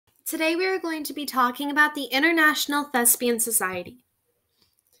Today we are going to be talking about the International Thespian Society.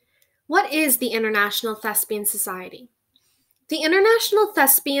 What is the International Thespian Society? The International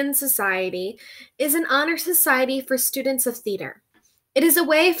Thespian Society is an honor society for students of theater. It is a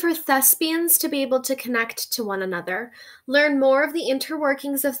way for thespians to be able to connect to one another, learn more of the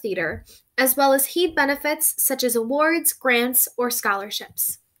interworkings of theater, as well as heed benefits such as awards, grants, or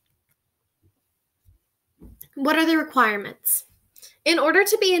scholarships. What are the requirements? In order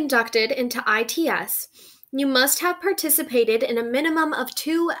to be inducted into ITS, you must have participated in a minimum of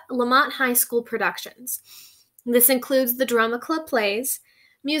 2 Lamont High School productions. This includes the drama club plays,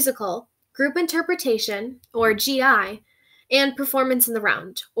 musical, group interpretation, or GI, and performance in the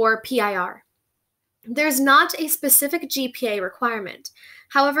round, or PIR. There's not a specific GPA requirement.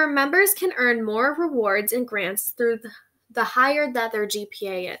 However, members can earn more rewards and grants through the higher that their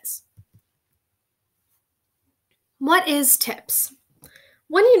GPA is. What is TIPS?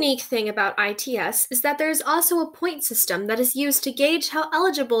 One unique thing about ITS is that there is also a point system that is used to gauge how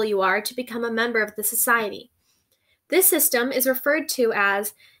eligible you are to become a member of the society. This system is referred to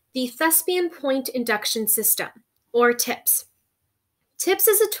as the Thespian Point Induction System, or TIPS. TIPS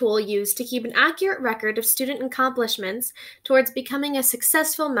is a tool used to keep an accurate record of student accomplishments towards becoming a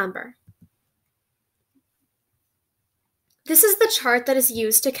successful member. This is the chart that is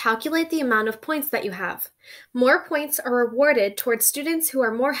used to calculate the amount of points that you have. More points are rewarded towards students who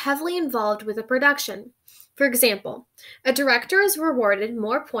are more heavily involved with a production. For example, a director is rewarded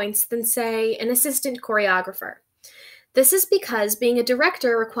more points than, say, an assistant choreographer. This is because being a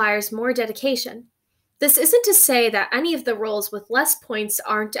director requires more dedication. This isn't to say that any of the roles with less points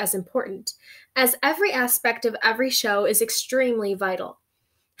aren't as important, as every aspect of every show is extremely vital.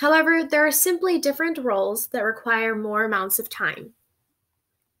 However, there are simply different roles that require more amounts of time.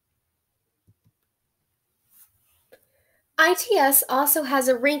 ITS also has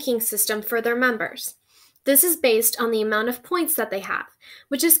a ranking system for their members. This is based on the amount of points that they have,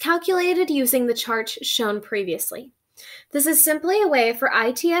 which is calculated using the chart shown previously. This is simply a way for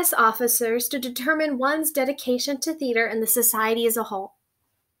ITS officers to determine one's dedication to theater and the society as a whole.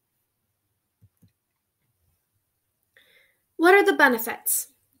 What are the benefits?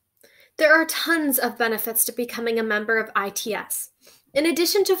 There are tons of benefits to becoming a member of ITS. In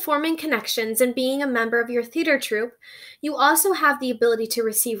addition to forming connections and being a member of your theater troupe, you also have the ability to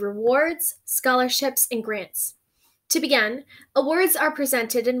receive rewards, scholarships, and grants. To begin, awards are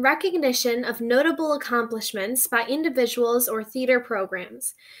presented in recognition of notable accomplishments by individuals or theater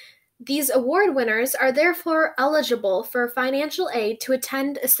programs. These award winners are therefore eligible for financial aid to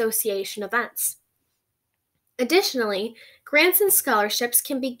attend association events. Additionally, grants and scholarships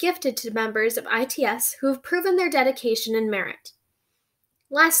can be gifted to members of ITS who have proven their dedication and merit.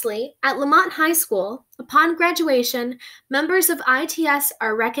 Lastly, at Lamont High School, upon graduation, members of ITS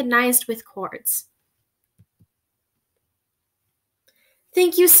are recognized with cords.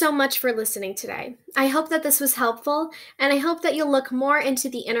 Thank you so much for listening today. I hope that this was helpful, and I hope that you'll look more into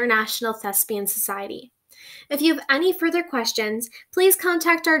the International Thespian Society. If you have any further questions, please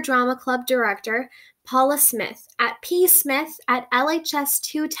contact our drama club director, Paula Smith, at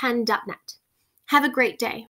psmith@lhs210.net. Have a great day.